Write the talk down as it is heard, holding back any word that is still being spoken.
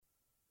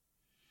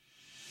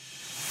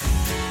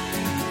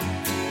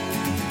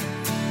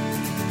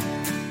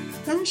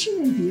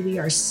Fashion and beauty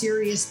are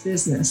serious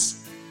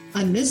business.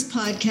 On this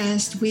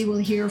podcast, we will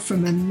hear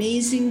from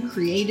amazing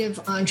creative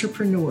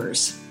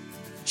entrepreneurs.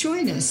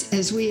 Join us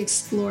as we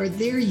explore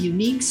their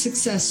unique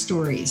success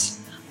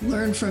stories,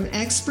 learn from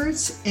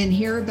experts, and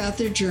hear about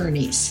their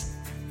journeys.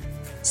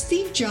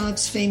 Steve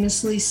Jobs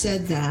famously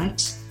said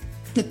that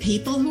the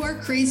people who are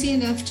crazy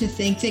enough to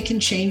think they can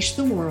change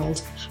the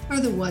world are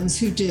the ones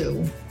who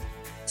do.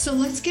 So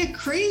let's get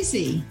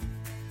crazy.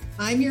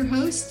 I'm your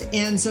host,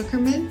 Ann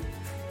Zuckerman,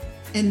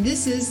 and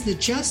this is the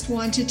Just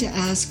Wanted to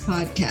Ask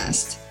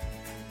podcast.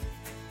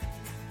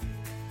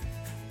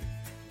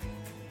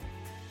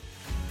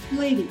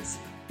 Ladies,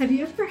 have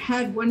you ever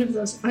had one of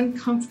those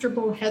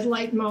uncomfortable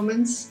headlight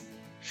moments?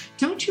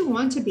 Don't you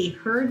want to be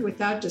heard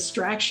without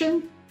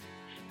distraction?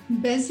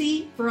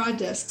 Beze bra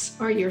discs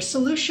are your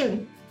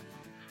solution.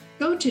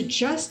 Go to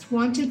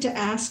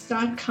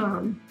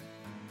justwantedtoask.com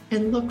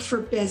and look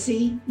for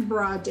Beze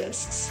bra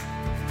discs.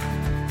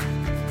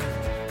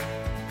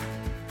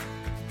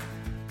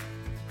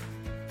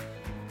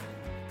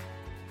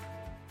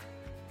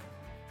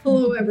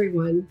 Hello,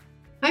 everyone.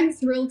 I'm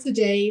thrilled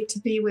today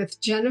to be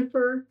with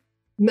Jennifer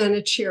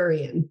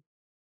Manocherian.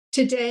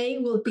 Today,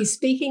 we'll be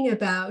speaking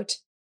about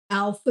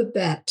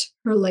Bette,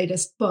 her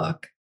latest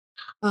book,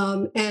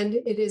 and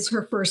it is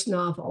her first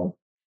novel.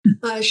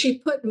 She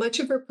put much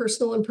of her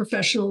personal and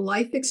professional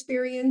life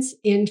experience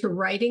into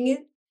writing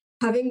it,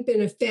 having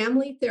been a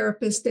family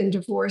therapist and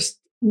divorce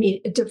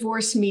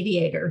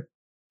mediator.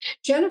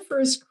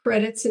 Jennifer's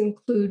credits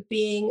include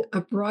being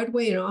a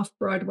Broadway and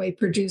off-Broadway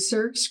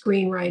producer,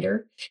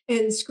 screenwriter,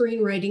 and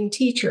screenwriting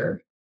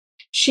teacher.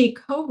 She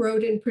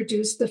co-wrote and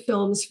produced the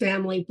films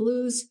Family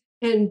Blues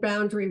and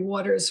Boundary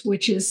Waters,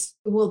 which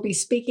we'll be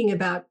speaking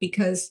about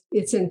because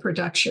it's in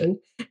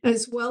production,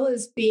 as well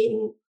as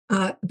being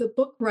the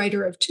book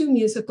writer of two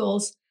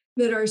musicals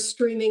that are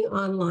streaming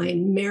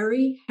online,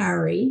 Mary,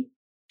 Harry,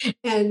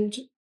 and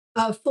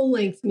a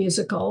full-length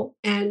musical,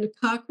 and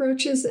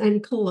Cockroaches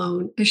and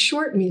Cologne, a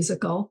short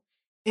musical,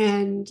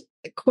 and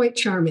quite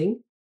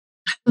charming.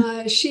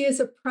 She is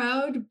a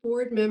proud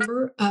board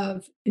member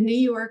of New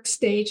York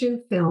Stage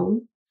and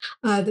Film,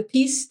 the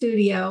Peace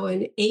Studio,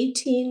 and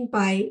 18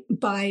 by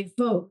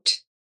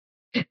Vote.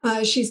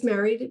 She's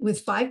married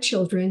with 5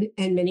 children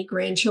and many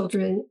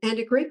grandchildren and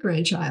a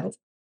great-grandchild.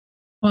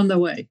 On the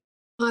way.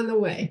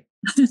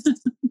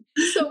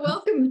 So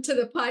welcome to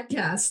the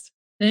podcast.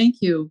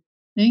 Thank you.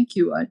 In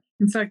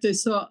fact, I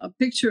saw a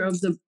picture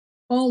of the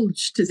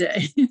bulge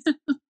today.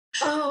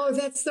 Oh,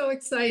 that's so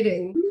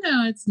exciting.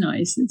 Yeah, it's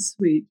nice. It's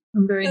sweet.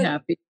 I'm very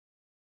happy.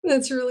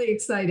 That's really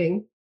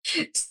exciting.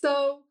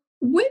 So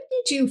when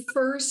did you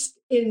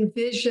first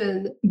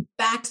envision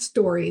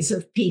backstories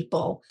of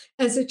people?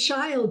 As a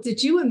child,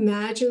 did you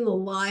imagine the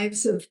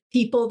lives of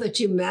people that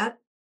you met?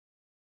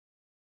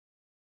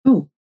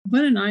 Oh,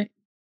 I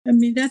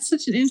mean, that's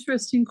such an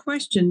interesting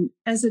question.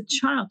 As a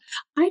child,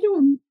 I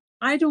don't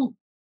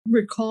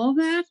recall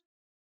that.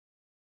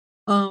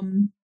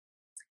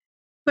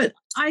 But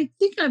I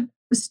think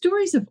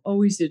stories have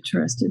always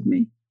interested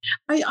me.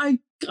 I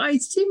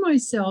see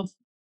myself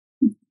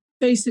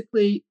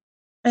basically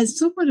as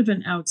somewhat of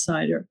an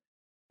outsider,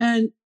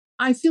 and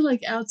I feel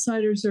like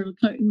outsiders are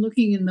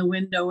looking in the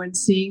window and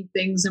seeing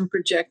things and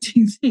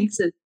projecting things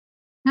and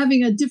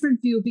having a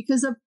different view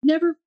because I've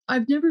never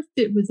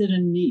fit within a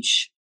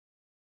niche.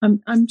 I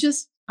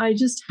just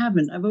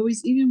haven't. I've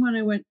always, even when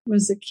I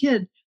was a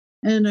kid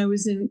and I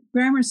was in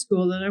grammar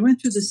school, and I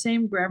went through the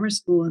same grammar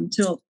school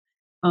until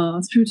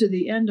through to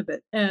the end of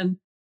it. And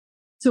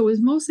so it was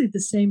mostly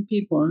the same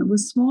people, and it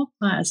was small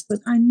class,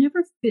 but I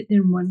never fit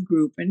in one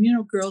group. And,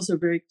 girls are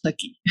very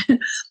cliquey.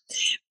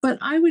 But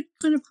I would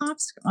kind of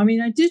hopscotch. I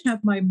mean, I did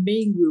have my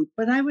main group,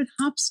 but I would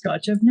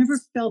hopscotch. I've never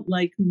felt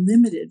like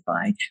limited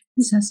by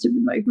this has to be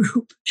my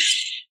group.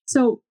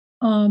 So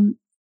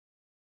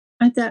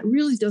that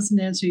really doesn't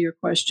answer your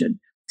question.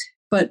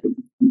 But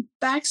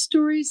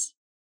backstories,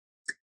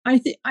 I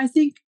think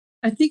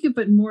of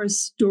it more as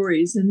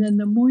stories, and then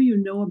the more you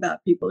know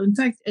about people. In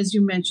fact, as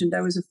you mentioned, I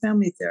was a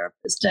family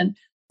therapist, and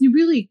you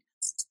really,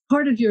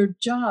 part of your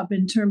job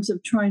in terms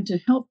of trying to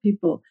help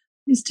people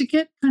is to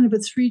get kind of a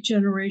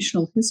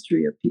 3-generational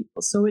history of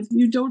people. So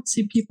you don't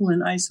see people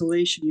in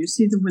isolation; you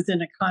see them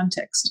within a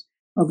context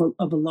of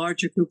a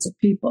larger group of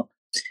people.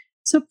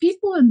 So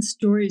people and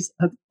stories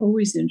have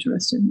always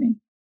interested me.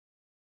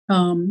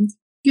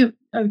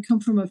 I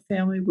come from a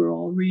family, we're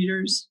all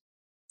readers.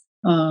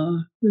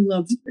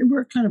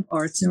 We're kind of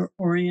arts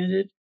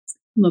oriented,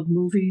 love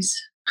movies,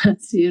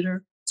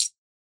 theater.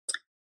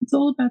 It's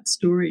all about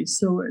stories.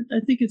 So I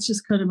think it's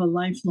just kind of a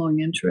lifelong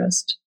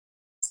interest.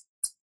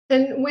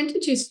 And when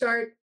did you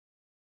start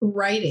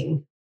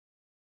writing?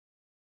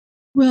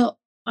 Well,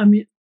 I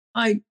mean,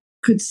 I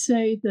could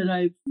say that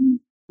I've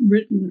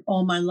written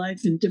all my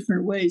life in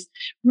different ways.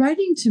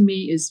 Writing to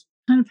me is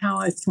kind of how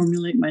I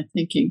formulate my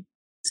thinking.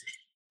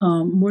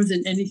 More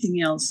than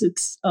anything else, if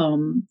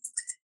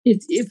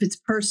it's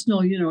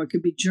personal, it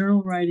could be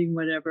journal writing,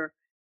 whatever.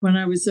 When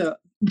I was a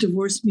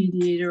divorce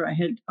mediator, I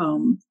had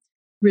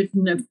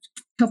written a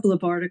couple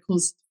of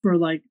articles for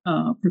like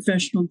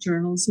professional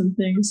journals and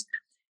things.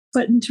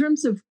 But in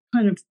terms of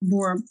kind of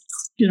more,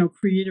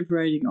 creative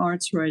writing,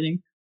 arts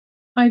writing,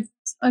 I've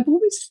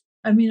always,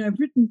 I've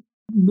written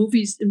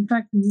movies. In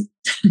fact,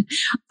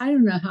 I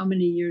don't know how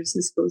many years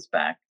this goes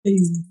back, a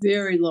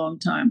very long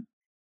time.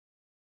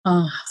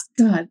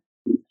 God.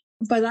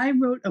 But I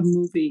wrote a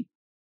movie,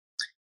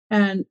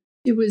 and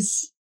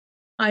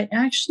I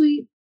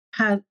actually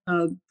had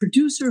a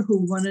producer who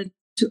wanted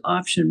to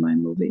option my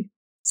movie.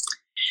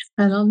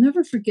 And I'll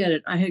never forget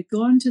it. I had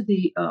gone to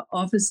the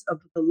office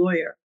of the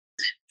lawyer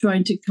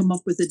trying to come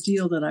up with a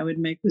deal that I would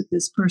make with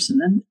this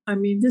person.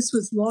 And this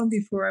was long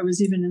before I was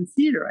even in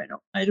theater.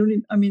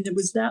 It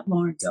was that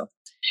long ago.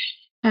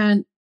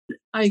 And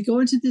I go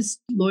into this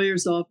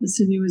lawyer's office,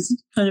 and he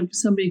was kind of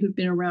somebody who'd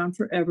been around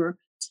forever,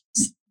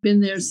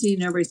 been there,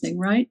 seen everything,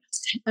 right?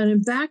 And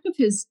in back of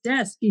his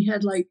desk, he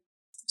had like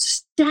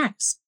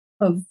stacks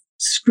of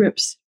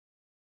scripts.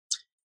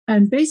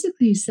 And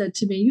basically he said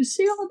to me, you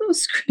see all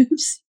those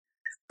scripts?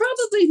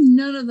 Probably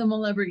none of them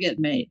will ever get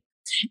made.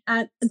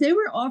 And they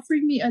were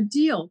offering me a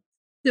deal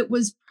that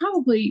was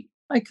probably,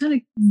 I kind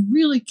of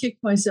really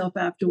kicked myself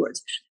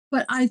afterwards.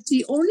 But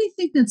the only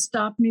thing that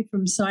stopped me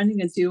from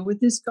signing a deal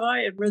with this guy,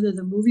 and whether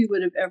the movie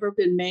would have ever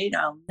been made,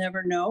 I'll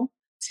never know.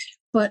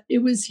 But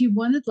he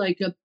wanted like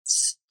a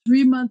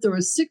 3-month or a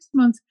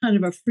 6-month kind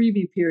of a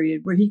freebie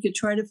period where he could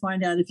try to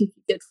find out if he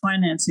could get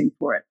financing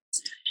for it.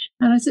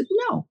 And I said,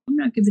 no, I'm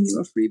not giving you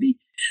a freebie.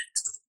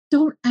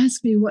 Don't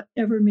ask me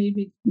whatever made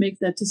me make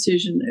that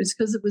decision. It's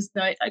because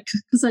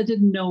because I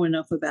didn't know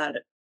enough about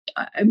it.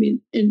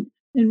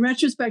 In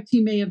retrospect, he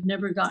may have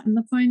never gotten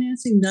the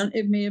financing.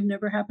 It may have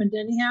never happened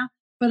anyhow,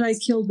 but I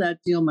killed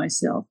that deal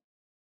myself.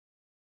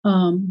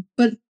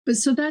 But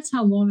so that's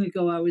how long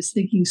ago I was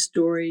thinking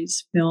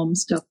stories, film,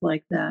 stuff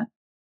like that.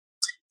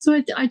 So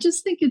I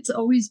just think it's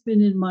always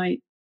been in my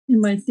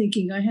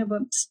thinking. I have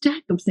a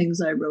stack of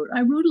things I wrote.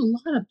 I wrote a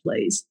lot of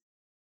plays,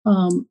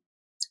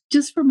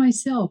 just for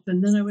myself,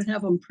 and then I would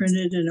have them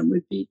printed, and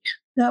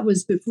that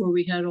was before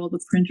we had all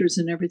the printers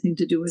and everything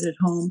to do it at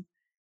home.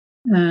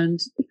 And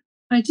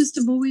I just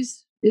have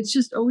it's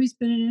just always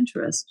been an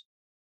interest.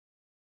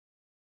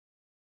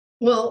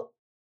 Well,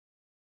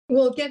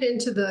 we'll get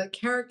into the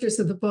characters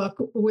of the book,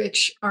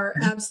 which are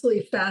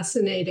absolutely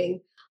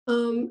fascinating.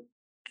 But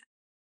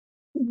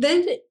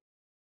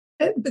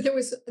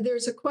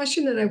there's a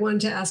question that I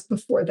wanted to ask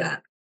before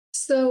that.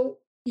 So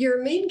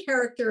your main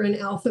character in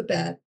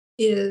Alphabet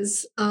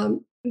is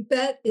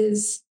Bette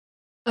is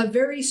a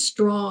very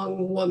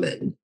strong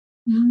woman.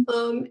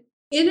 Mm-hmm.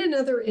 In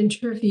another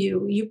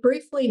interview, you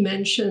briefly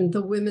mentioned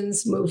the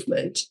women's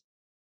movement.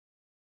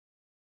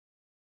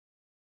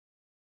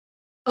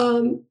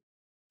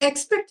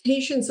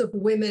 Expectations of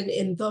women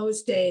in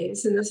those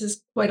days, and this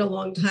is quite a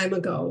long time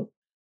ago,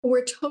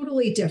 were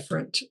totally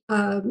different.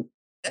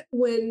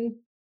 When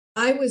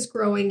I was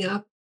growing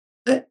up,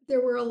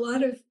 there were a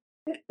lot of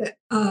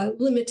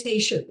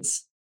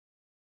limitations.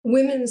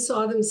 Women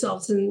saw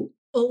themselves in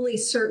only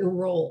certain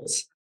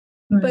roles.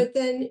 Right. But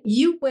then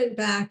you went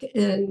back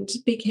and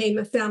became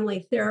a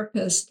family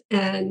therapist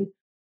and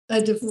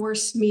a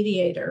divorce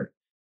mediator.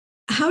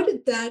 How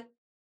did that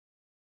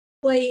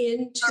play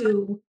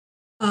into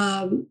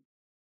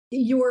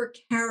your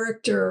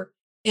character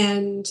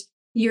and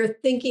your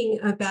thinking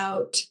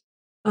about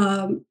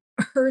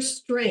her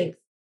strength?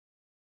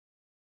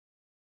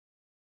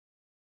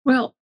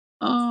 Well,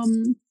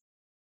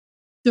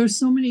 there's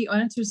so many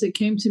answers that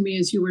came to me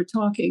as you were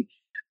talking.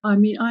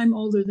 I'm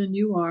older than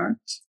you are,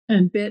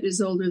 and Bette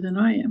is older than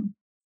I am.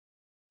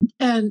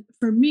 And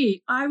for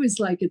me, I was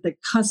like at the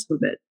cusp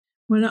of it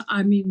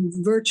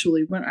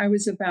virtually when I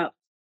was about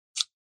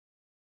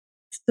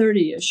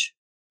 30-ish,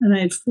 and I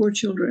had 4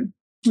 children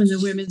when the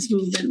women's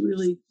movement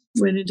really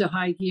went into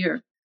high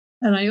gear.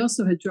 And I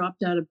also had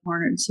dropped out of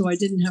Barnard, so I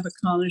didn't have a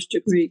college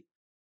degree,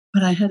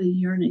 but I had a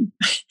yearning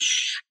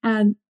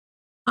and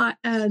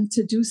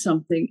to do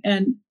something.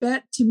 And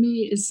Bette to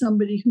me is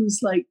somebody who's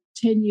like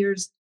 10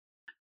 years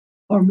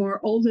or more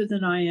older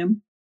than I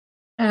am.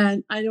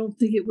 And I don't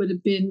think it would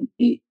have been,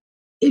 it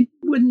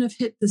wouldn't have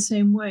hit the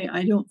same way.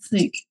 I don't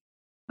think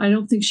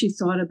she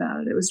thought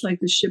about it. It was like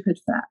the ship had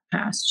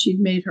passed. She'd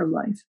made her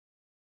life.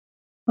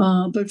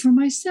 But for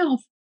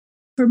myself,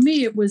 for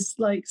me, it was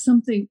like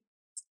something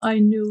I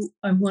knew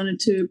I wanted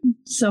to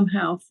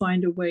somehow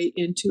find a way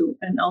into,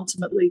 and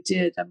ultimately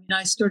did.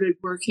 I started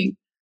working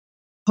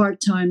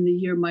part-time the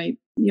year my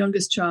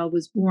youngest child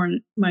was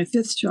born. My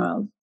 5th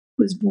child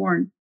was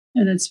born,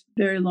 and it's a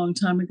very long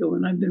time ago,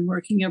 and I've been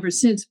working ever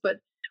since. But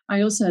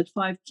I also had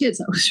 5 kids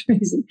I was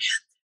raising.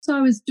 So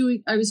I was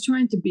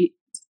trying to be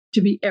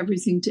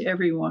everything to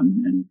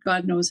everyone, and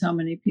God knows how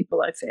many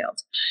people I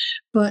failed.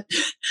 But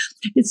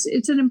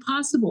it's an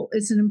impossible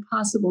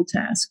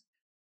task.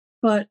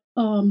 But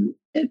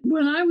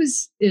when I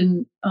was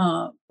in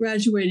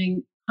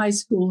graduating high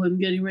school and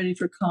getting ready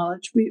for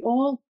college, we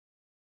all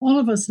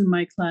of us in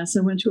my class,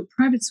 I went to a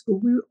private school.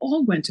 We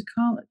all went to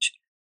college,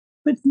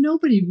 but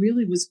nobody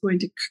really was going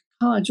to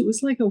college. It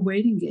was like a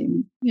waiting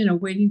game,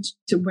 waiting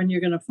to when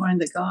you're going to find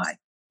the guy.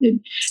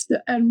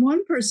 And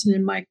one person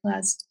in my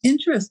class,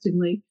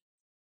 interestingly,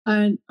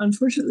 and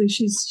unfortunately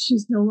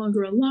she's no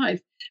longer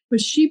alive,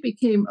 but she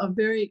became a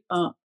very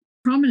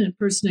prominent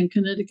person in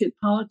Connecticut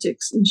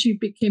politics, and she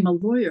became a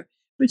lawyer.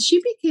 But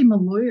she became a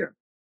lawyer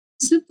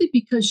simply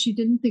because she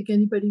didn't think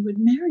anybody would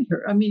marry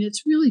her. I mean,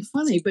 it's really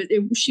funny, but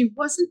it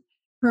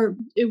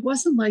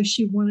wasn't like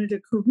she wanted a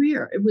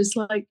career. It was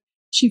like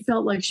she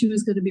felt like she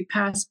was going to be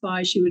passed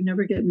by. She would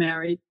never get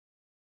married.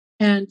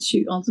 And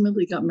she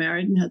ultimately got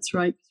married and had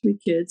three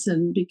kids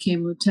and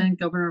became lieutenant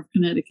governor of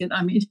Connecticut.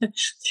 I mean,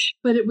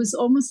 but it was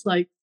almost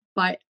like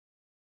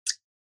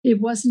it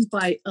wasn't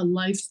by a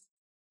life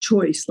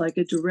choice, like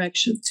a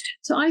direction.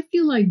 So I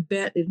feel like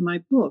Bette in my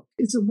book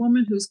is a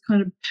woman who's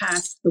kind of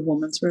past the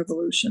woman's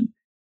revolution.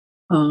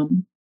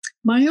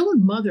 My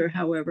own mother,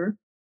 however,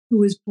 who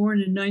was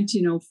born in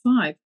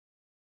 1905,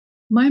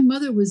 my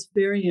mother was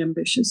very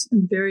ambitious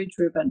and very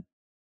driven.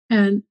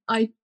 And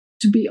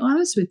to be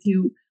honest with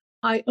you,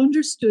 I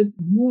understood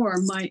more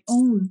my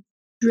own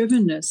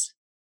drivenness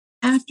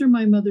after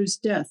my mother's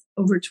death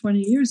over 20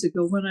 years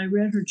ago when I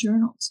read her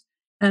journals.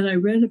 And I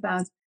read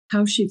about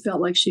how she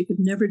felt like she could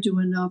never do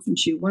enough and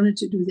she wanted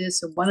to do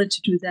this and wanted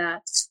to do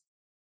that.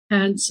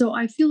 And so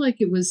I feel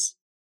like it was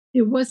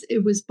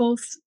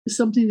both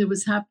something that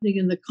was happening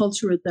in the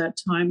culture at that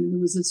time, and it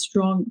was a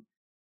strong,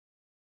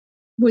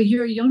 well,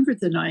 you're younger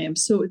than I am,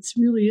 so it's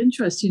really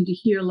interesting to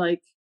hear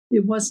like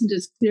it wasn't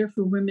as clear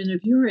for women of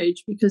your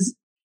age, because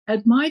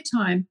at my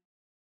time,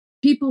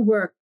 people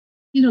were,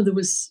 there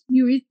was,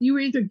 you were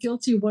either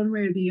guilty one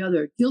way or the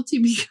other. Guilty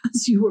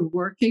because you were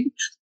working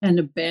and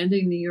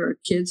abandoning your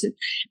kids,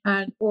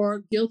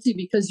 or guilty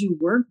because you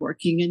weren't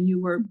working and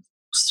you were,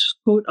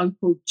 quote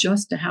unquote,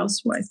 just a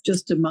housewife,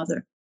 just a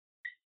mother.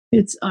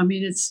 It's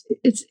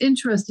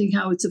interesting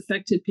how it's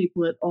affected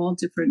people at all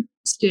different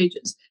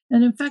stages.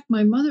 And in fact,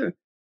 my mother,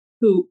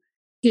 who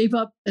gave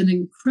up an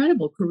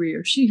incredible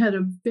career, she had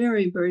a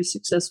very, very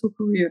successful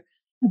career.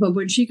 But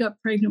when she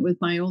got pregnant with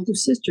my older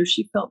sister,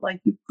 she felt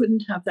like you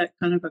couldn't have that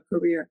kind of a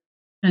career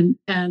and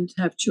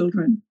have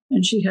children.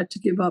 And she had to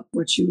give up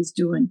what she was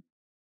doing.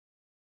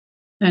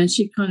 And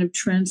she kind of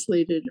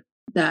translated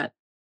that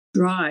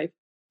drive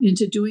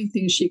into doing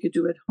things she could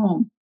do at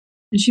home.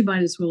 And she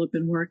might as well have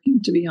been working,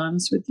 to be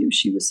honest with you.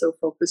 She was so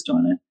focused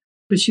on it.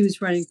 But she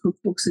was writing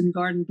cookbooks and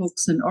garden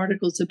books and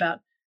articles about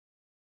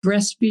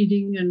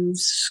breastfeeding and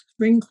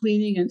spring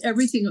cleaning and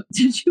everything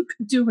that you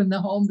could do in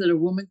the home that a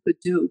woman could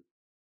do.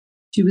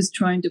 She was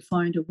trying to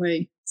find a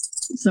way,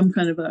 some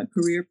kind of a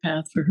career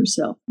path for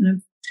herself.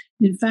 And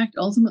in fact,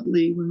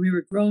 ultimately, when we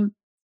were grown,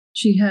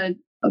 she had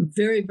a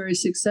very, very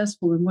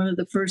successful in one of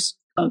the first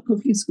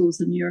cooking schools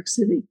in New York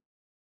City.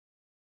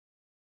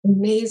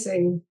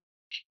 Amazing.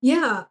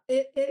 Yeah,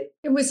 it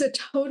was a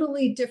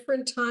totally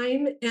different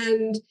time.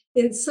 And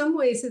in some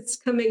ways, it's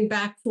coming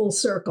back full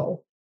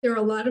circle. There are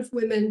a lot of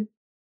women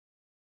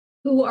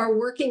who are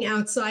working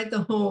outside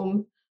the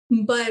home,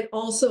 but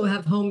also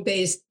have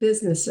home-based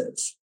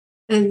businesses.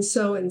 And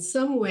so in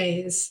some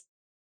ways,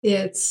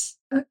 it's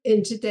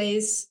in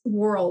today's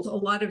world, a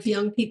lot of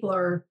young people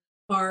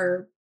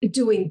are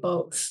doing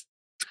both.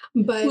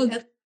 But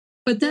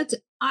that's,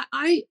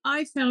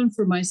 I found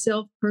for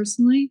myself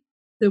personally,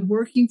 that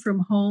working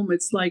from home,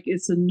 it's like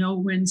it's a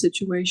no-win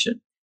situation.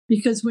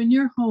 Because when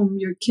you're home,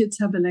 your kids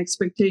have an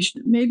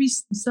expectation. Maybe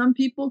some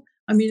people,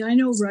 I mean, I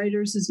know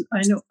writers,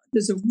 I know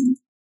there's a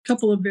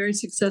couple of very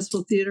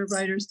successful theater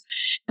writers,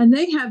 and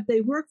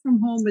they work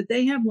from home, but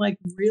they have like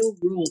real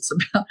rules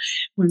about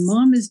when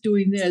mom is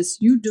doing this,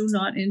 you do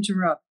not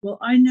interrupt. Well,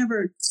 I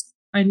never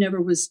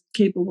was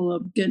capable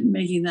of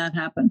making that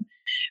happen.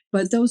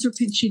 But those are,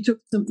 she took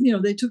them,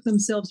 they took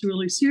themselves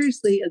really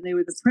seriously, and they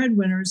were the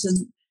breadwinners,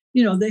 and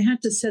they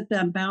had to set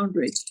that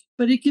boundary.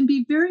 But it can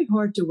be very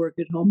hard to work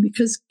at home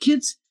because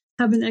kids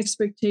have an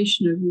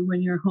expectation of you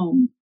when you're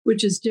home,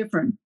 which is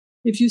different.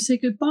 If you say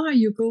goodbye,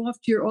 you go off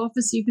to your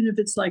office, even if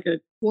it's like a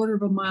quarter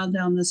of a mile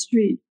down the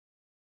street,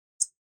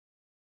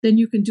 then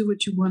you can do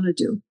what you want to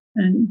do.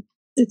 And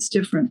it's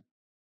different.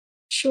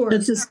 Sure.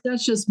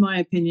 That's just my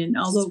opinion,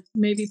 although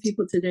maybe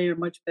people today are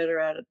much better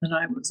at it than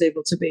I was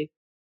able to be.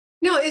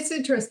 No, it's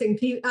interesting.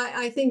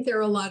 I think there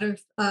are a lot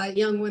of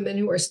young women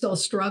who are still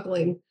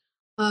struggling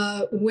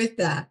with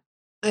that.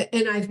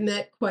 And I've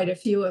met quite a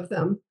few of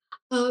them.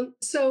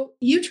 So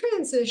you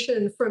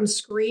transitioned from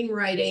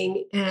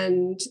screenwriting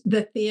and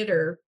the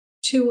theater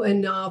to a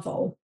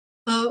novel.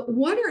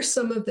 What are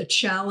some of the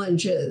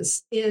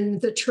challenges in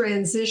the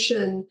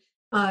transition,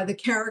 the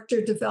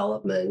character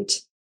development,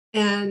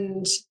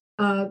 and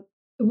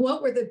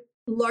what were the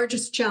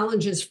largest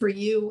challenges for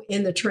you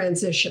in the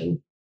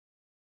transition?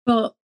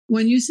 Well,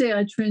 when you say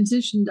I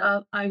transitioned,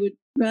 I would,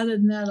 rather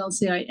than that, I'll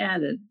say I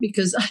added,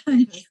 because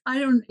I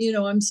don't,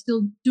 I'm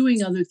still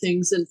doing other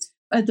things. And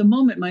at the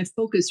moment, my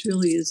focus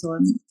really is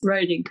on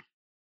writing,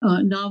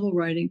 novel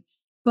writing.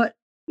 But,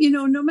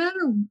 no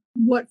matter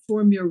what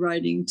form you're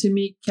writing, to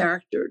me,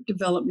 character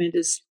development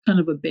is kind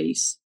of a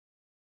base.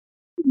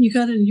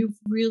 You've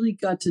really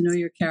got to know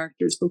your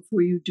characters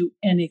before you do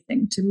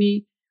anything. To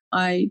me,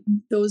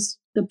 those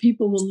the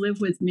people will live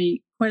with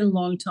me quite a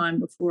long time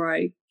before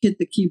I hit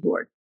the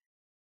keyboard.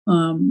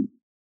 And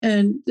I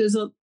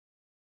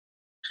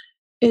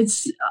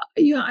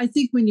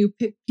think when you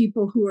pick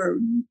people who are,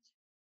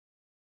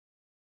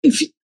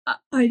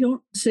 I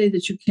don't say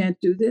that you can't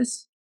do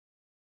this,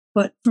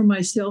 but for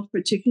myself,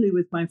 particularly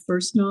with my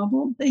first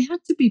novel, they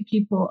had to be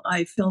people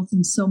I felt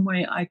in some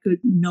way I could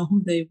know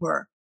who they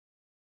were.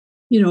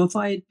 If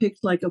I had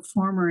picked like a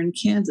farmer in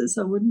Kansas,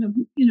 I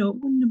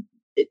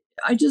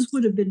I just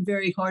would have been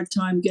very hard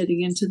time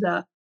getting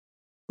into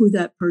who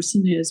that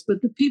person is.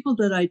 But the people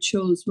that I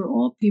chose were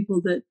all people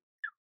that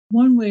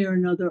one way or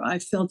another, I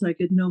felt I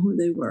could know who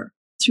they were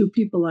through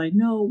people I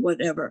know,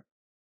 whatever.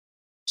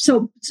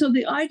 So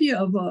the idea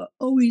of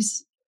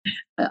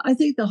I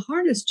think the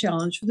hardest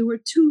challenge, there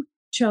were two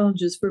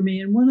challenges for me,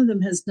 and one of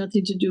them has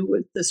nothing to do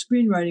with the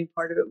screenwriting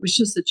part of it. It was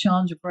just the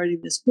challenge of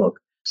writing this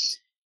book.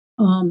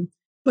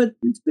 But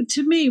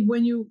to me,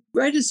 when you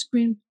write a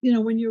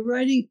when you're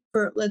writing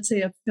for, let's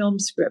say, a film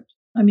script,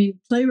 I mean,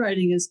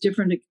 playwriting is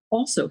different.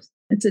 Also,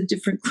 it's a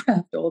different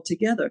craft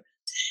altogether.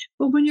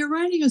 But when you're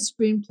writing a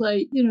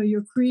screenplay,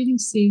 you're creating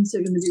scenes.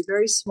 They're going to be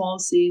very small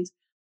scenes,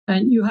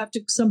 and you have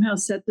to somehow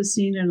set the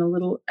scene in a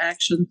little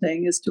action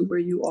thing as to where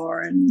you are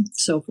and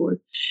so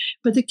forth.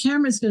 But the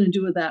camera is going to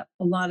do that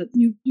a lot of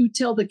you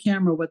tell the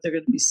camera what they're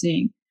going to be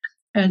seeing.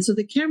 And so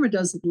the camera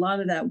does a lot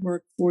of that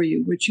work for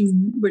you, which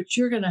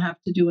you're going to have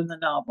to do in the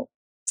novel.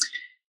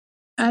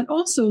 And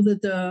also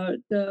that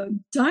the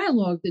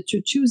dialogue that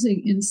you're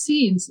choosing in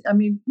scenes, I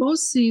mean,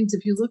 most scenes,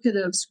 if you look at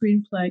a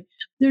screenplay,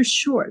 they're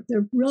short.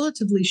 They're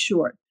relatively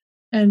short.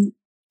 And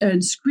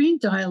screen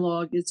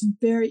dialogue is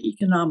very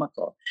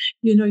economical.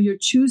 You're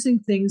choosing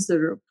things that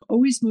are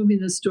always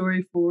moving the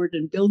story forward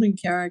and building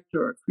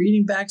character or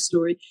creating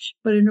backstory,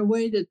 but in a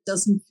way that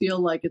doesn't feel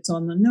like it's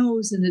on the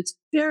nose, and it's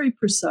very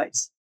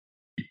precise.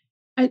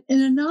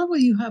 In a novel,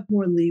 you have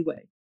more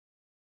leeway.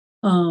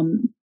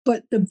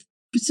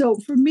 So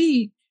for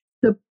me,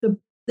 the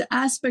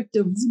aspect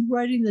of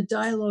writing the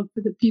dialogue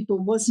for the people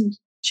wasn't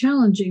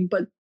challenging,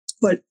 but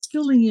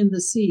filling in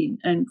the scene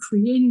and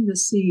creating the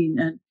scene,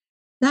 and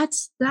that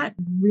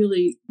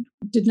really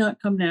did not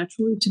come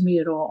naturally to me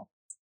at all.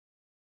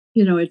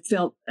 It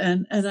felt,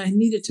 and I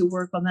needed to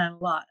work on that a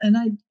lot. And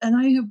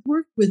I have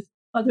worked with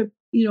other,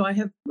 I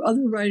have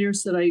other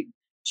writers that I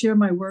share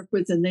my work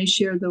with, and they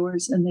share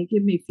theirs and they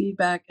give me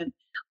feedback. And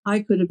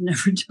I could have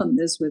never done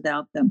this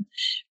without them,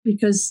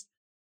 because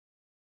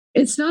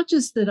it's not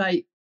just that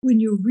when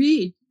you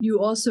read,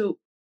 you also,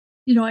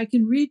 I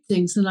can read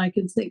things and I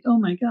can think, oh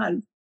my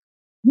God,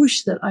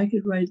 wish that I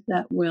could write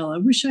that well. I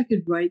wish I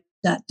could write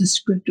that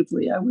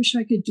descriptively. I wish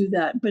I could do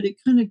that. But it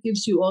kind of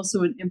gives you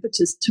also an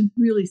impetus to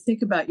really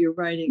think about your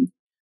writing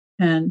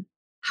and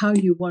how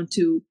you want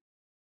to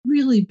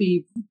really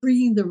be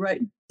bringing the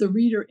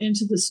reader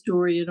into the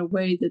story in a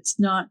way that's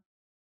not,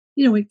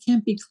 it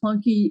can't be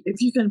clunky.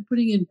 If you're going to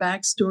putting in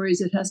backstories,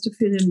 it has to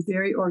fit in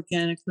very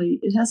organically.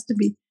 It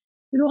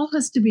all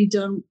has to be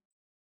done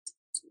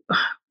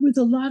with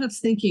a lot of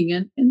thinking.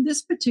 And in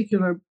this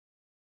particular,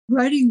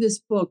 writing this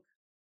book,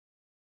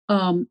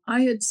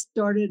 I had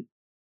started,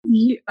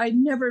 I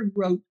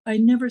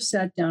never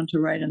sat down to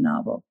write a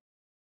novel.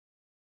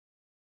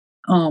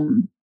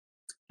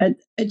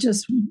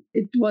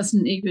 It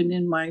wasn't even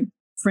in my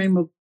frame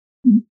of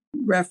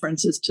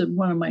references to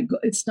one of my,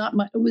 it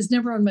was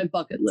never on my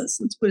bucket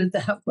list. Let's put it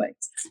that way.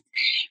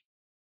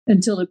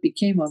 Until it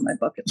became on my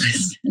bucket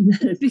list. And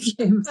then it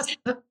became,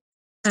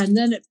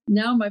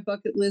 now my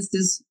bucket list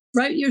is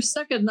write your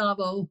second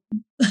novel.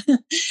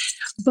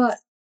 But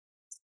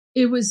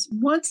it was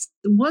once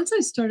I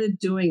started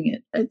doing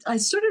it, I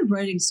started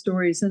writing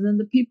stories, and then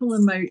the people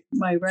in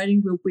my writing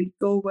group, we'd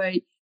go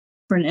away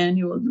for an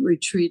annual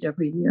retreat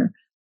every year,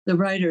 the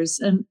writers.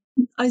 And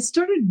I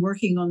started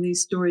working on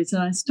these stories,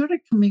 and I started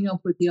coming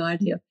up with the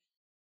idea,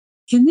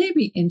 can they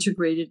be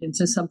integrated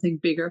into something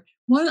bigger?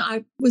 One,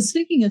 I was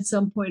thinking at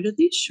some point, are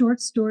these short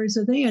stories,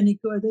 are they any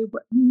good?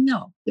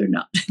 No, they're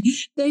not.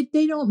 They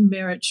don't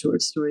merit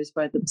short stories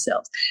by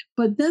themselves.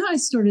 But then I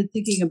started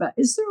thinking about,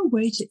 is there a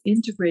way to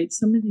integrate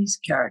some of these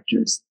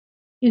characters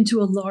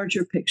into a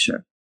larger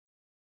picture?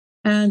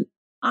 And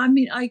I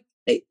mean,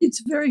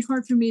 it's very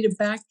hard for me to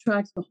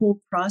backtrack the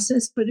whole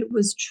process, but it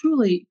was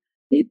truly,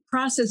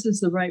 process is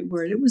the right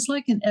word. It was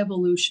like an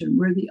evolution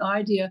where the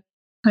idea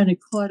kind of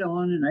caught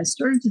on, and I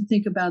started to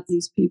think about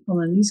these people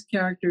and these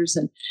characters,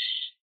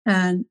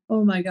 and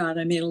oh my God,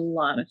 I made a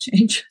lot of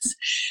changes.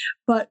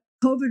 But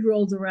COVID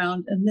rolled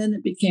around, and then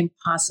it became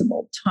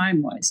possible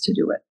time-wise to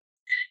do it.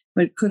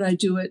 But could I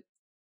do it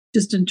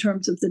just in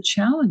terms of the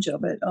challenge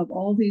of it, of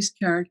all these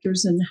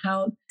characters and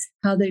how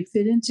they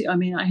fit into? I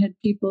mean, I had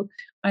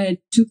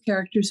two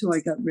characters who I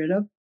got rid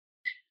of.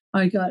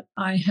 I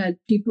had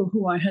people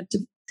who I had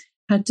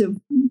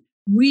to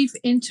weave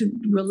into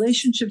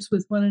relationships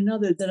with one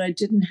another that I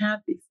didn't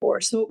have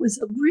before. So it was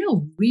a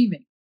real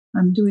weaving.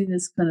 I'm doing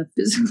this kind of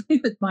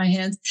physically with my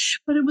hands,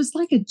 but it was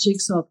like a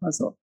jigsaw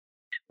puzzle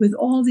with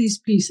all these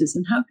pieces,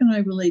 and how can I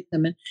relate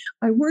them? And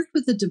I worked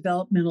with a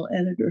developmental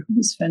editor who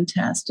was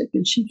fantastic,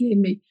 and she gave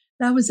me,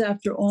 that was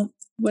after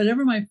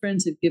whatever my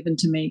friends had given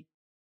to me,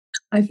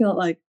 I felt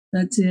like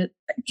that's it.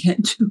 I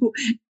can't do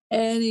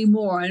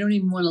anymore. I don't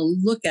even want to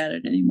look at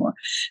it anymore.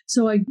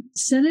 So I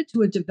sent it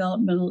to a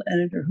developmental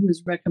editor who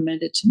was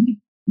recommended to me.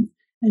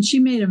 And she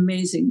made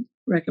amazing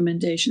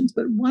recommendations.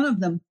 But one of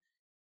them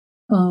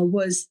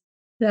was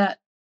that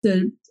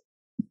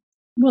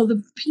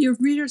your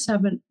listeners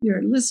haven't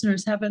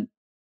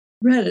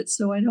read it,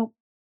 so I don't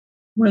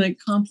want to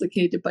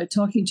complicate it by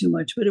talking too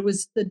much. But it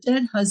was the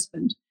dead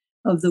husband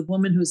of the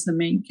woman who's the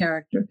main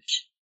character.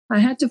 I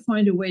had to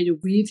find a way to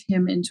weave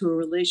him into a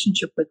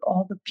relationship with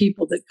all the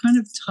people that kind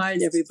of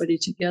tied everybody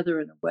together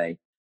in a way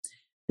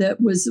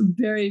that was a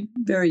very,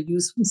 very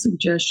useful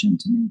suggestion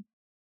to me.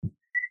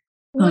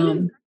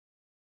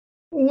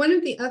 One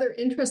of the other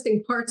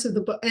interesting parts of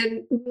the book,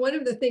 and one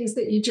of the things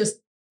that you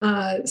just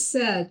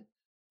said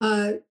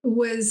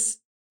was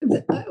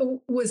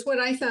what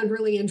I found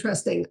really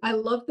interesting. I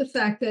love the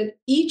fact that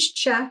each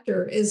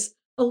chapter is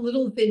a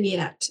little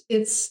vignette.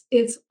 It's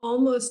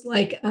almost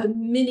like a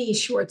mini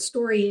short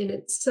story in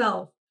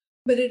itself,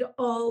 but it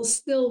all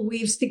still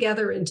weaves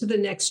together into the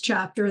next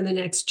chapter and the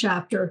next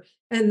chapter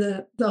and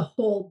the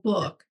whole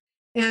book.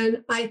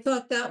 And I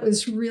thought that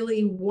was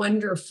really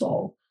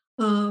wonderful.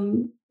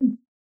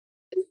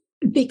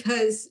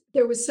 Because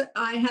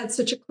I had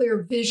such a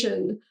clear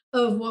vision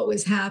of what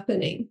was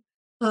happening.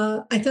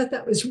 I thought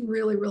that was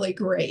really, really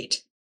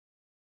great.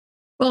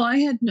 Well, I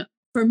had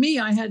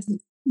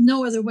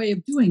no other way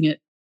of doing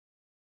it.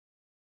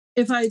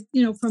 If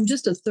from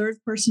just a third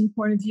person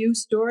point of view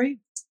story,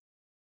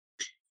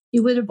 it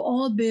would have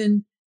all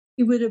been,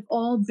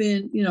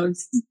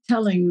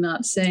 telling,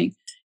 not saying,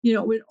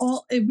 there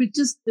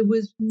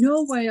was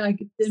no way I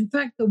could. In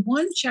fact, the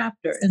one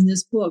chapter in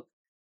this book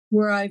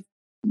where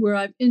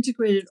I've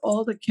integrated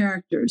all the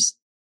characters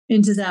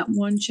into that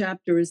one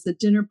chapter is the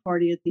dinner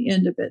party at the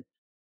end of it,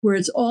 where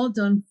it's all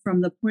done from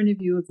the point of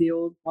view of the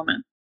old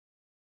woman.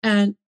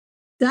 And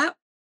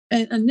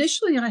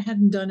initially I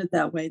hadn't done it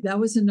that way. That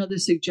was another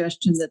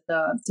suggestion that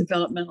the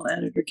developmental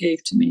editor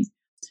gave to me.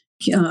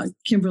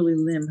 Kimberly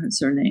Lim is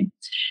her name.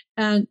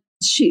 And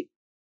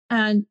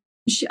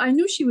I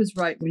knew she was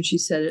right when she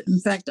said it. In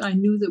fact, I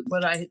knew that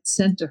what I had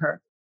sent to her,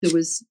 it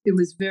was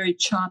very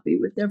choppy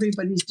with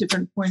everybody's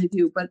different point of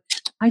view. But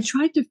I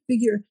tried to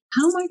figure,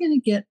 how am I going to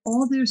get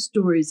all their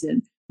stories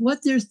in,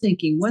 what they're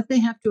thinking, what they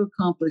have to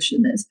accomplish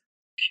in this,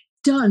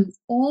 done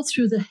all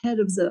through the head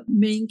of the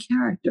main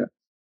character.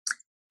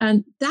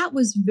 And that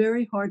was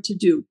very hard to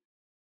do.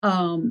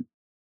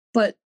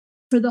 But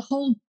for the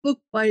whole book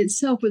by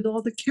itself, with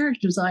all the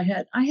characters I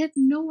had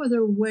no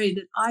other way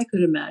that I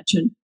could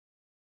imagine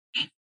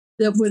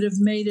that would have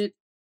made it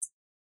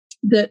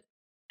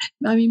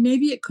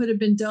maybe it could have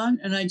been done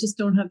and I just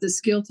don't have the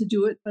skill to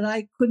do it, but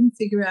I couldn't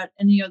figure out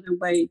any other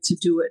way to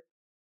do it.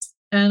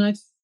 And I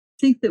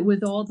think that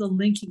with all the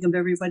linking of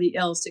everybody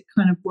else, it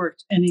kind of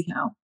worked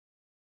anyhow.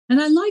 And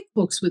I like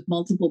books with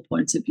multiple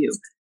points of view.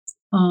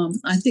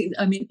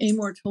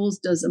 Amor Towles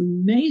does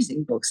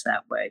amazing books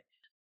that way.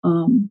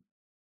 I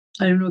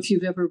don't know if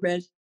you've ever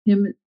read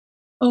him.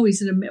 Oh,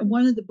 he's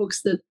one of the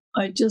books that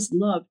I just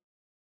love.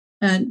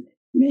 And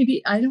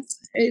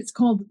it's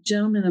called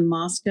Gentleman in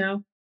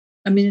Moscow.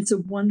 It's a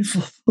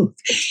wonderful book.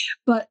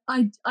 But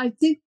I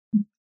think,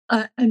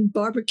 and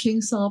Barbara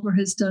Kingsolver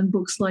has done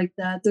books like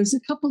that. There's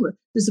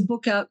a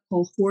book out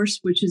called Horse,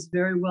 which is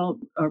very well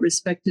a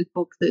respected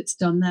book that's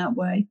done that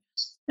way.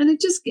 And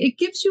it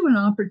gives you an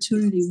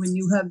opportunity when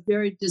you have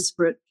very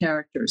disparate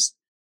characters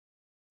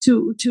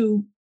to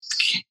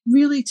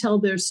really tell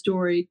their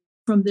story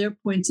from their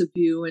points of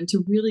view and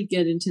to really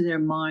get into their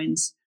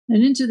minds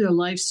and into their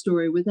life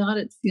story without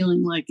it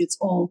feeling like it's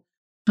all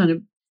kind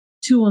of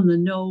too on the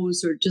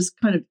nose or just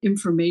kind of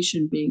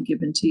information being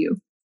given to you.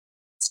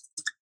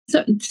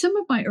 So some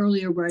of my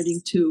earlier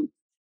writing too,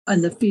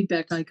 and the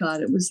feedback I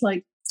got, it was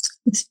like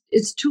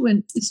it's too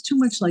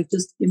much like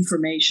just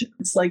information.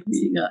 It's like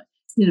reading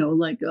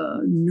like a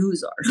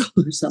news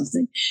article or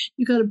something.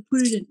 You got to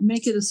put it in,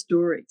 make it a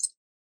story.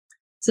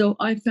 So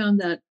I found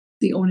that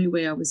the only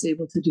way I was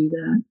able to do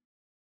that.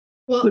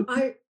 Well,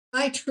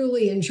 I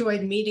truly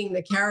enjoyed meeting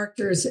the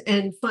characters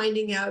and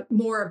finding out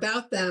more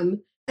about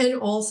them and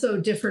also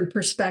different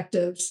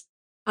perspectives.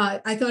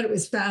 I thought it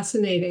was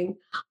fascinating.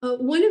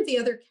 One of the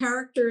other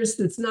characters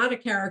that's not a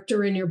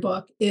character in your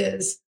book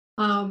is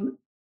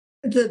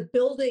the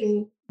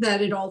building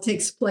that it all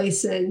takes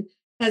place in,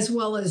 as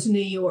well as New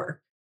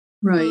York.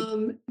 Right.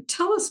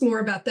 Tell us more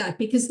about that,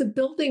 because the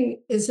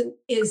building is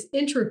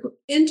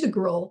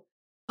integral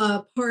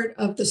part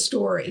of the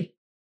story.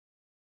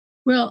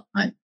 Well,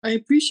 I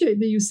appreciate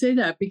that you say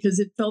that, because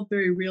it felt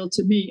very real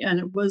to me, and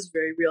it was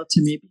very real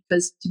to me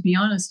because, to be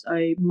honest,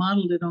 I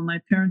modeled it on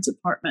my parents'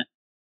 apartment,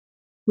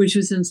 which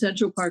was in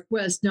Central Park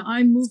West. Now,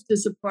 I moved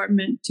this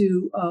apartment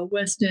to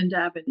West End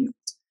Avenue.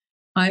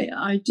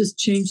 I just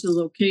changed the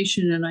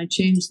location and I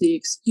changed the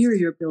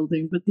exterior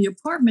building, but the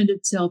apartment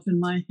itself in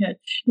my head,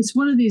 it's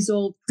one of these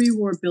old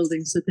pre-war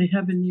buildings that they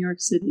have in New York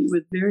City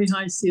with very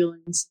high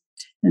ceilings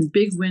and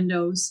big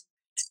windows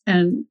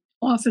and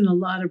often a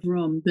lot of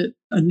room that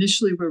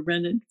initially were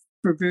rented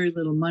for very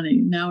little money.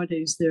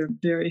 Nowadays, they're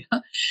very,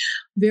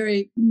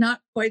 very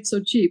not quite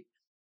so cheap,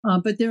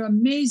 but they're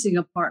amazing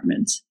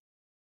apartments.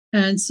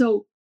 And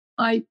so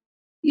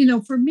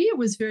for me, it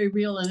was very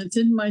real, and it's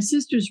in my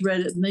sisters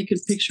read it and they could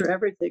picture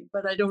everything.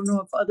 But I don't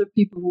know if other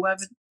people who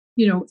haven't,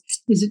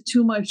 is it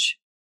too much?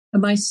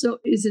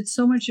 Is it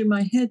so much in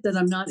my head that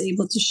I'm not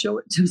able to show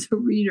it to the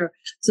reader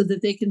so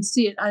that they can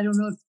see it? I don't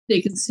know if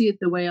they can see it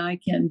the way I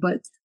can,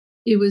 but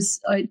it was,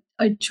 I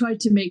tried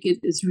to make it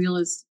as real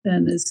as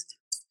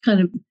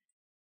kind of,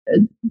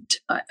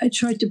 I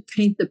tried to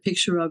paint the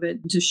picture of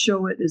it and to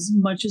show it as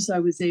much as I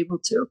was able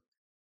to.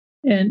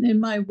 And in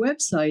my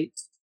website,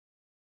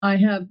 I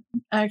have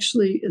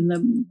actually in the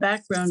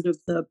background of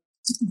the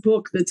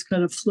book that's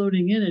kind of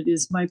floating in it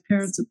is my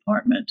parents'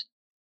 apartment.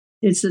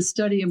 It's a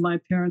study of my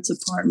parents'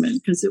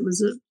 apartment because it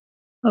was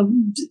a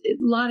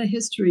lot of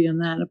history in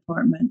that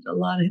apartment, a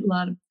lot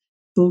of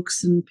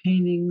books and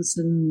paintings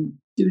and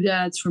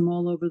doodads from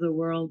all over the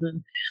world.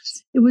 And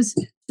it was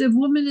the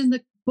woman in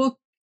the book,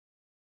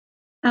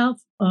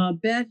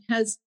 Bette,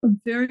 has a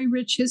very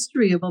rich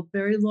history of a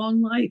very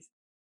long life.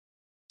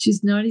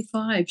 She's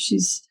 95.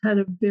 She's had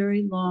a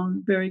very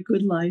long, very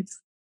good life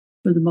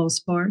for the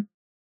most part.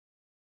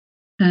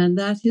 And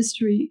that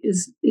history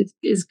is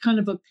kind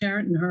of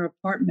apparent in her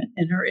apartment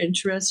and her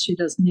interests. She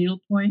does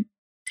needlepoint.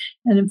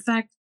 And in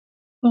fact,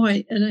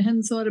 I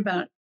hadn't thought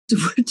about it.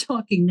 We're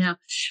talking now,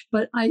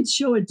 but I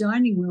show a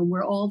dining room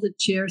where all the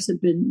chairs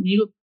have been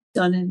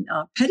done in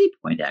petty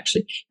point,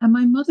 actually. And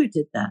my mother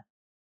did that.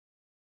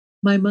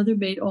 My mother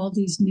made all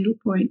these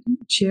needlepoint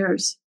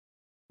chairs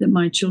that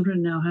my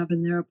children now have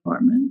in their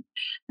apartment.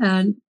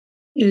 And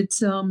it's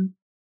so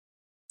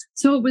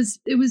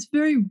it was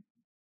very,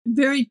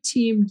 very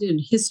teamed in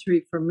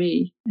history for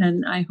me.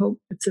 And I hope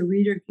if the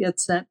reader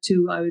gets that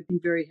too, I would be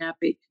very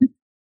happy.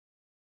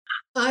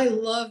 I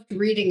loved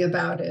reading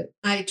about it.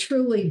 I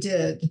truly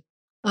did.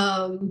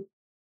 And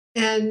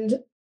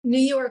New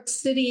York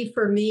City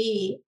for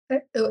me,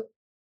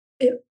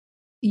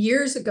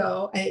 years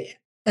ago,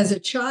 as a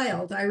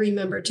child, I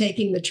remember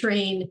taking the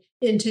train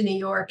into New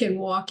York and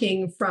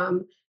walking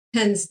from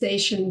Penn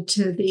Station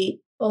to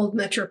the old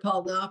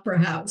Metropolitan Opera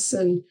House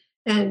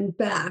and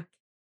back.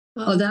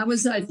 That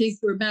was, I think,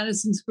 where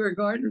Madison Square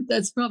Garden.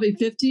 That's probably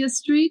 50th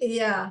Street.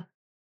 Yeah.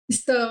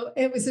 So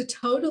it was a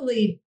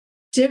totally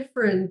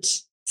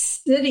different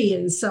city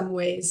in some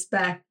ways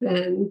back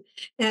then.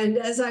 And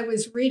as I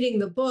was reading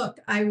the book,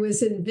 I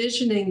was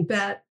envisioning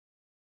Bette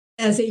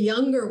as a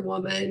younger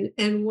woman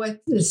and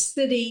what the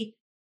city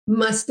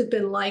must have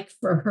been like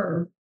for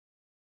her.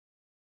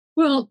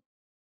 Well,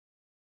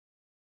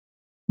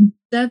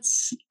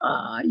 that's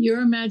your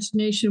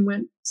imagination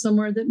went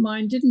somewhere that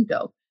mine didn't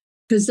go,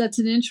 because that's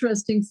an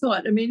interesting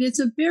thought. I mean, it's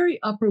a very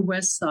Upper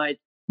West Side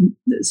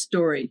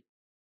story.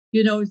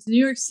 New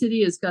York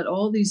City has got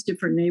all these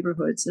different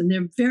neighborhoods, and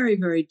they're very,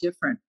 very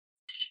different.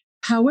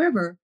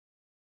 However,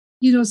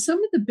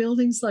 some of the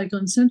buildings, like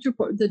on Central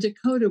Park, the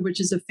Dakota, which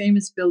is a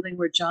famous building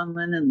where John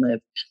Lennon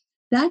lived,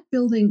 that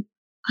building,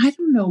 I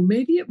don't know,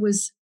 maybe it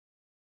was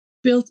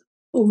built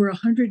over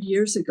 100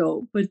 years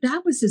ago, but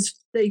that was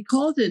they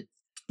called it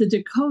the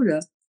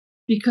Dakota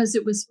because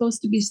it was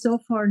supposed to be so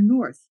far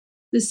north.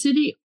 The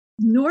city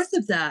north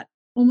of that,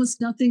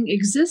 almost nothing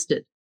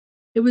existed.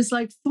 It was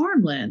like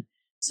farmland.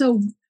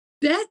 So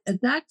Bette,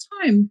 at that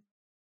time,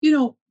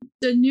 the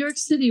New York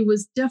City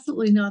was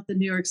definitely not the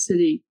New York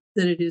City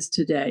that it is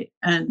today.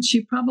 And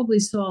she probably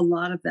saw a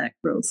lot of that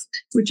growth,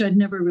 which I'd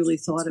never really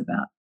thought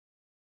about.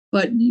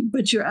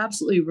 But you're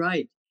absolutely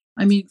right.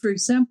 I mean, for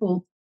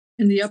example,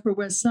 in the Upper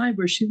West Side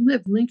where she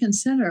lived, Lincoln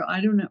Center, I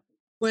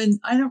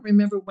don't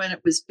remember when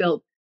it was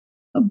built,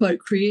 but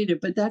created,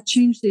 but that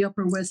changed the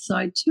Upper West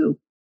Side too.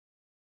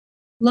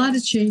 A lot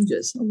of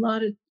changes,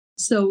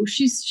 so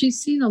she's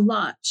seen a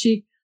lot.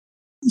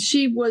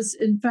 She was,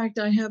 in fact,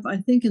 I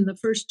think in the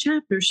first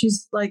chapter,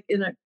 she's like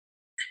in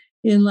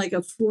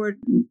a Ford,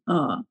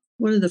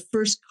 one of the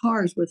first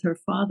cars with her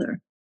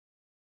father.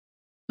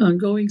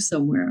 Going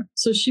somewhere.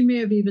 So she may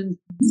have even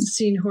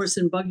seen horse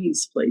and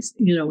buggies place,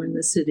 in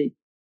the city.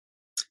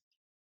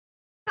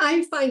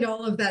 I find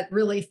all of that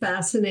really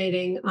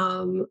fascinating.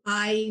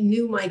 I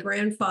knew my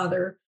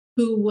grandfather,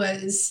 who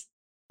was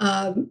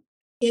in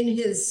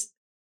his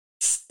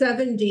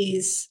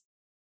 70s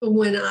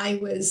when I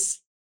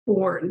was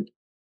born.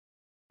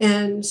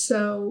 And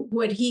so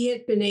what he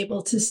had been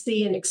able to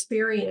see and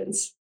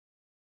experience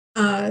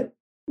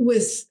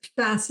was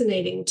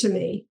fascinating to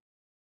me.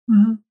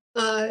 Uh-huh.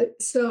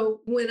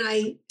 So when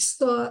I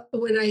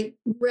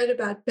read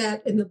about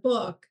Bette in the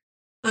book,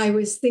 I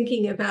was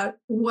thinking about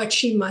what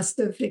she must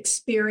have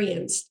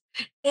experienced.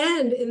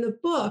 And in the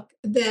book,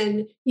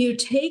 then you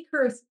take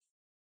her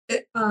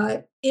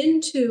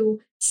into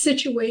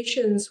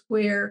situations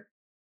where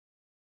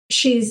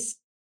she's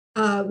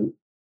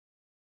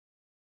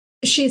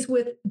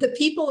with the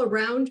people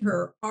around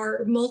her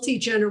are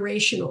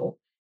multi-generational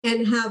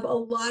and have a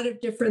lot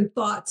of different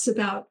thoughts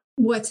about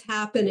what's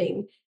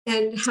happening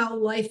and how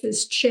life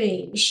has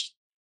changed.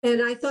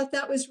 And I thought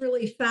that was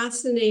really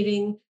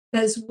fascinating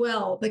as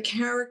well, the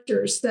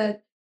characters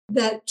that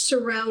that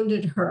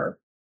surrounded her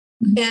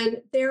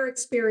and their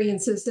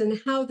experiences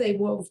and how they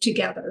wove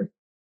together.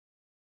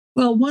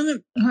 Well,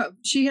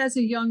 she has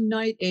a young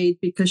night aide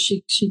because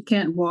she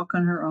can't walk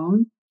on her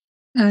own,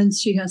 and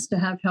she has to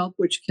have help,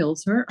 which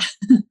kills her.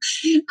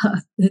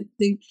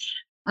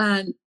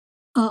 And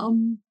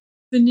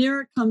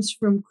Venera comes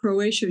from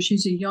Croatia.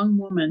 She's a young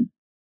woman,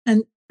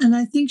 and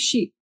I think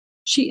she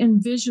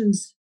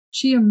imagines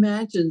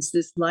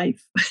this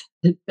life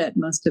that Bette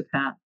must have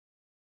had.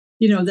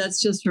 That's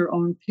just her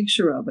own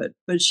picture of it.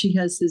 But she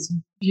has this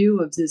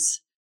view of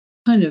this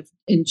kind of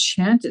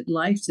enchanted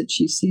life that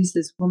she sees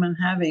this woman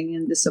having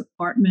in this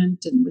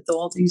apartment and with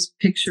all these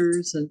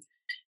pictures. And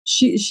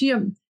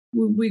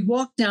we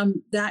walk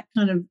down that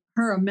kind of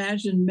her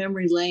imagined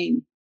memory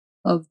lane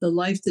of the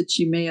life that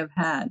she may have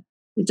had.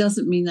 It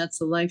doesn't mean that's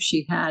the life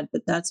she had,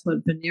 but that's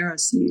what Venera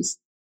sees.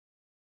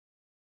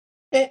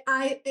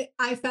 I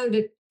found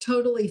it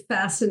totally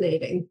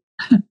fascinating.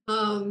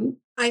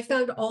 I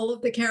found all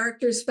of the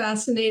characters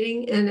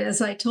fascinating. And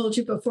as I told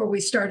you before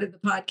we started the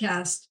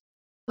podcast,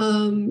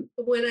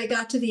 when I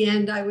got to the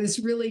end, I was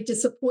really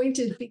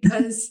disappointed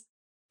because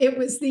it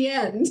was the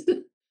end.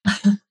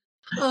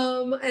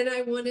 And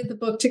I wanted the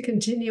book to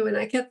continue. And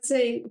I kept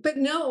saying, but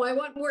no, I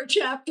want more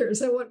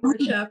chapters. I want more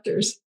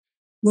chapters.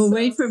 Well,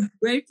 wait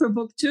for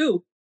book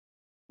 2.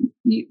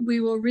 You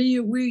will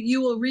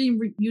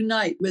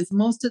reunite with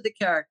most of the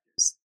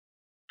characters.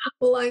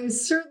 Well, I'm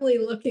certainly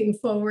looking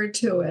forward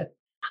to it.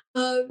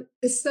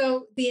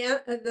 So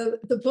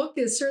the book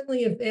is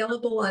certainly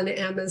available on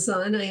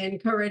Amazon. I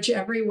encourage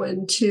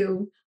everyone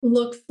to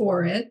look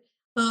for it.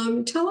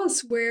 Tell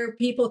us where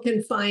people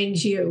can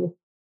find you.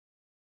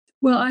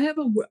 Well, I have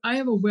a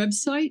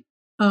website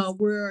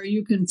where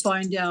you can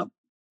find out,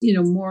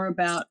 more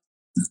about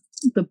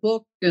the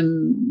book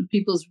and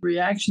people's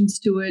reactions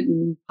to it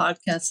and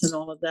podcasts and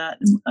all of that.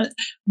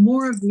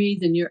 More of me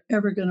than you're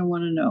ever going to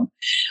want to know.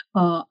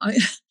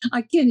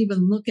 I can't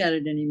even look at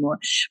it anymore,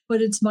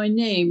 but it's my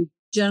name,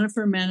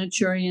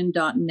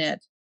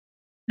 JenniferManocherian.net.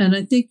 And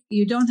I think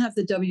you don't have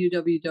the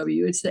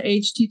www. It's the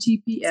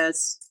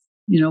HTTPS, ://.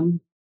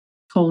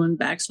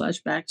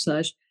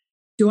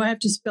 Do I have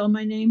to spell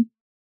my name?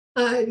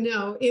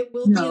 No, it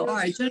will No. All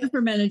right.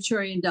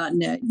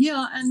 JenniferManocherian.net.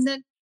 Yeah.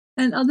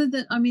 And other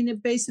than,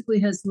 it basically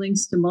has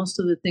links to most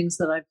of the things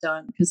that I've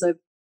done because I've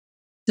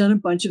done a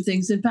bunch of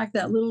things. In fact,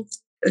 that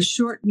a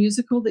short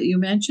musical that you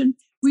mentioned,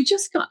 we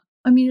just got,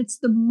 it's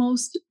the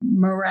most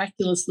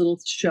miraculous little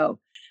show.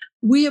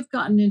 We have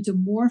gotten into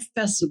more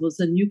festivals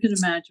than you can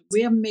imagine.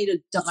 We haven't made a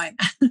dime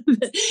out of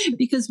it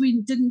because we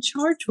didn't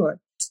charge for it.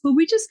 But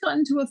we just got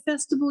into a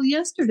festival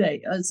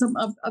yesterday, a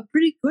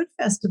pretty good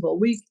festival.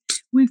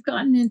 We've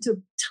gotten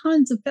into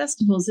tons of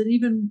festivals and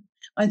even,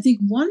 I think,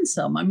 won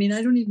some. I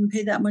don't even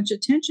pay that much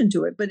attention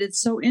to it, but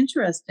it's so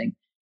interesting.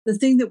 The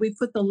thing that we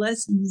put the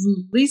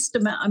least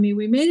amount,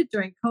 we made it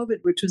during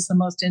COVID, which was the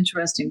most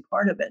interesting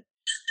part of it,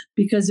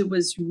 because it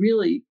was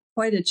really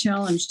quite a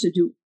challenge to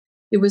do.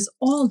 It was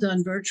all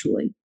done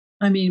virtually.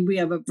 We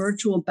have a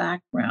virtual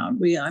background.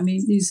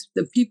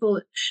 The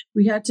people,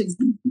 we had to,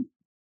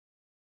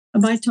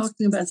 am I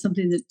talking about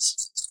something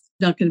that's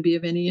not going to be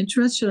of any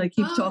interest? Should I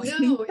keep talking?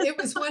 No, it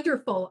was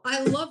wonderful.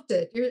 I loved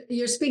it.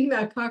 You're speaking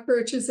about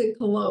cockroaches in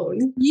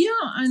Cologne. Yeah,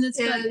 and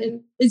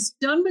it's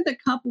done with a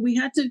couple. We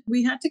had to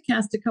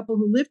cast a couple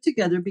who lived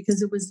together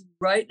because it was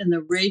right in the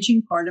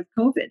raging part of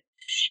COVID,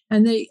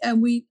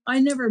 I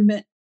never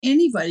met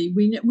anybody.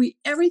 We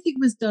everything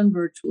was done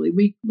virtually.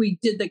 We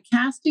did the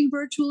casting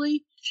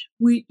virtually.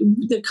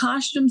 The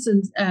costumes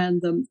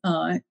and the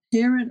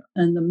hair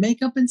and the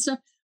makeup and stuff.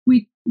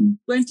 We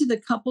went to the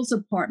couple's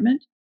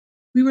apartment.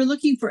 We were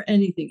looking for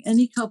anything,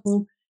 any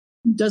couple,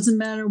 doesn't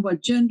matter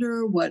what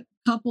gender, what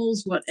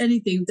couples, what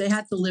anything, they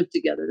had to live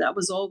together. That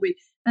was all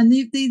and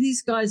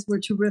these guys were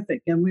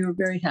terrific and we were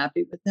very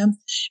happy with them.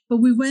 But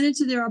we went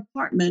into their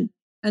apartment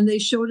and they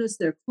showed us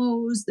their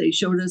clothes. They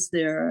showed us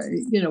their,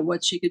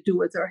 what she could do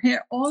with her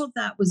hair. All of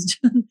that was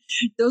done.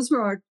 Those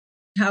were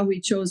how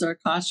we chose our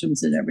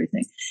costumes and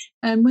everything.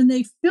 And when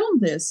they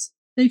filmed this,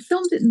 they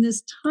filmed it in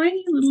this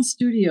tiny little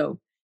studio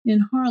in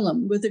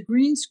Harlem with a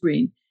green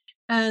screen.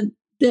 And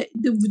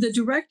the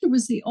director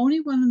was the only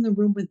one in the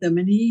room with them,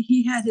 and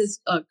he had his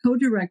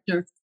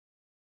co-director.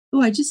 Oh,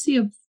 I just see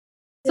a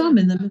thumb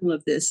in the middle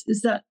of this.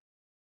 Is that?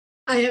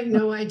 I have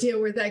no idea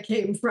where that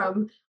came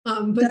from,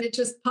 but it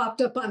just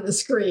popped up on the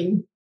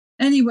screen.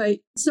 Anyway,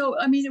 so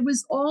it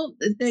was all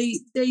they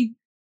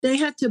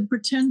had to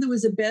pretend there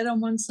was a bed on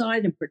one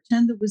side and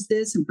pretend there was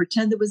this and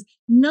pretend there was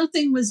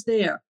nothing was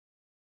there.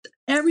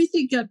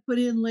 Everything got put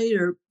in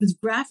later was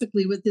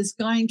graphically with this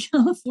guy in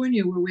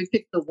California where we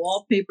picked the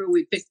wallpaper,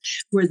 we picked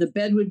where the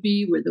bed would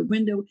be, where the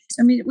window.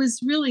 It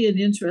was really an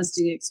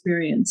interesting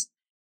experience.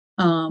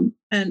 And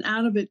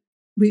out of it,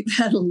 we've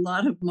had a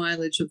lot of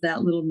mileage of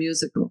that little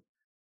musical.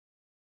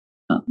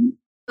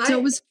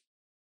 I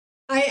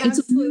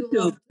absolutely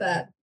love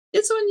that.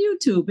 It's on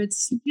YouTube.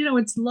 It's,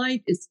 it's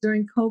light. It's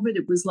during COVID.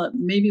 It was like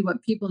maybe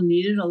what people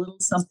needed, a little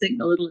something,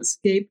 a little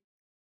escape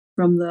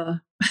from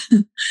the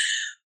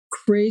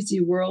crazy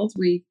world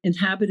we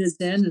inhabited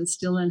then and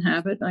still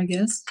inhabit, I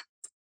guess.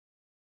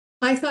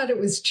 I thought it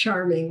was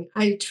charming.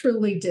 I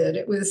truly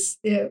did.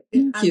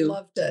 Thank I you.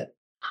 loved it.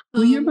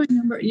 Well, you're my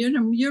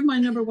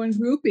number one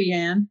groupie,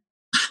 Anne.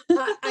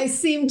 I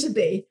seem to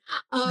be.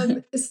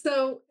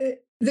 So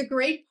the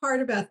great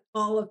part about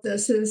all of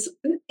this is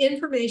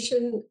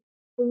information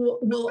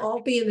will all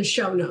be in the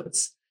show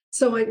notes.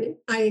 So I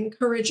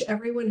encourage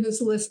everyone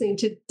who's listening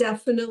to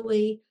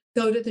definitely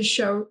go to the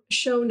show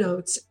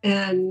notes,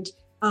 and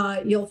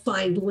you'll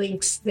find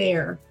links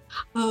there.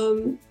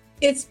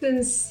 It's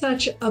been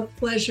such a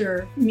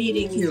pleasure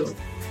meeting you.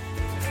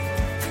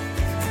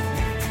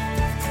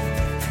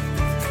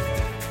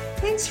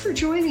 Thanks for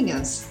joining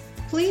us.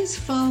 Please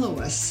follow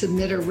us,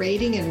 submit a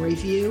rating and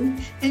review,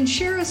 and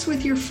share us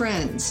with your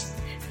friends.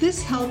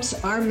 This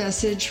helps our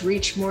message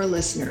reach more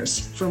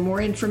listeners. For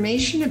more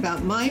information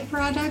about my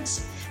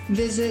products,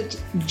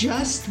 visit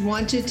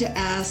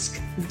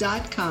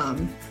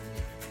justwantedtoask.com.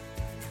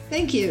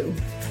 Thank you.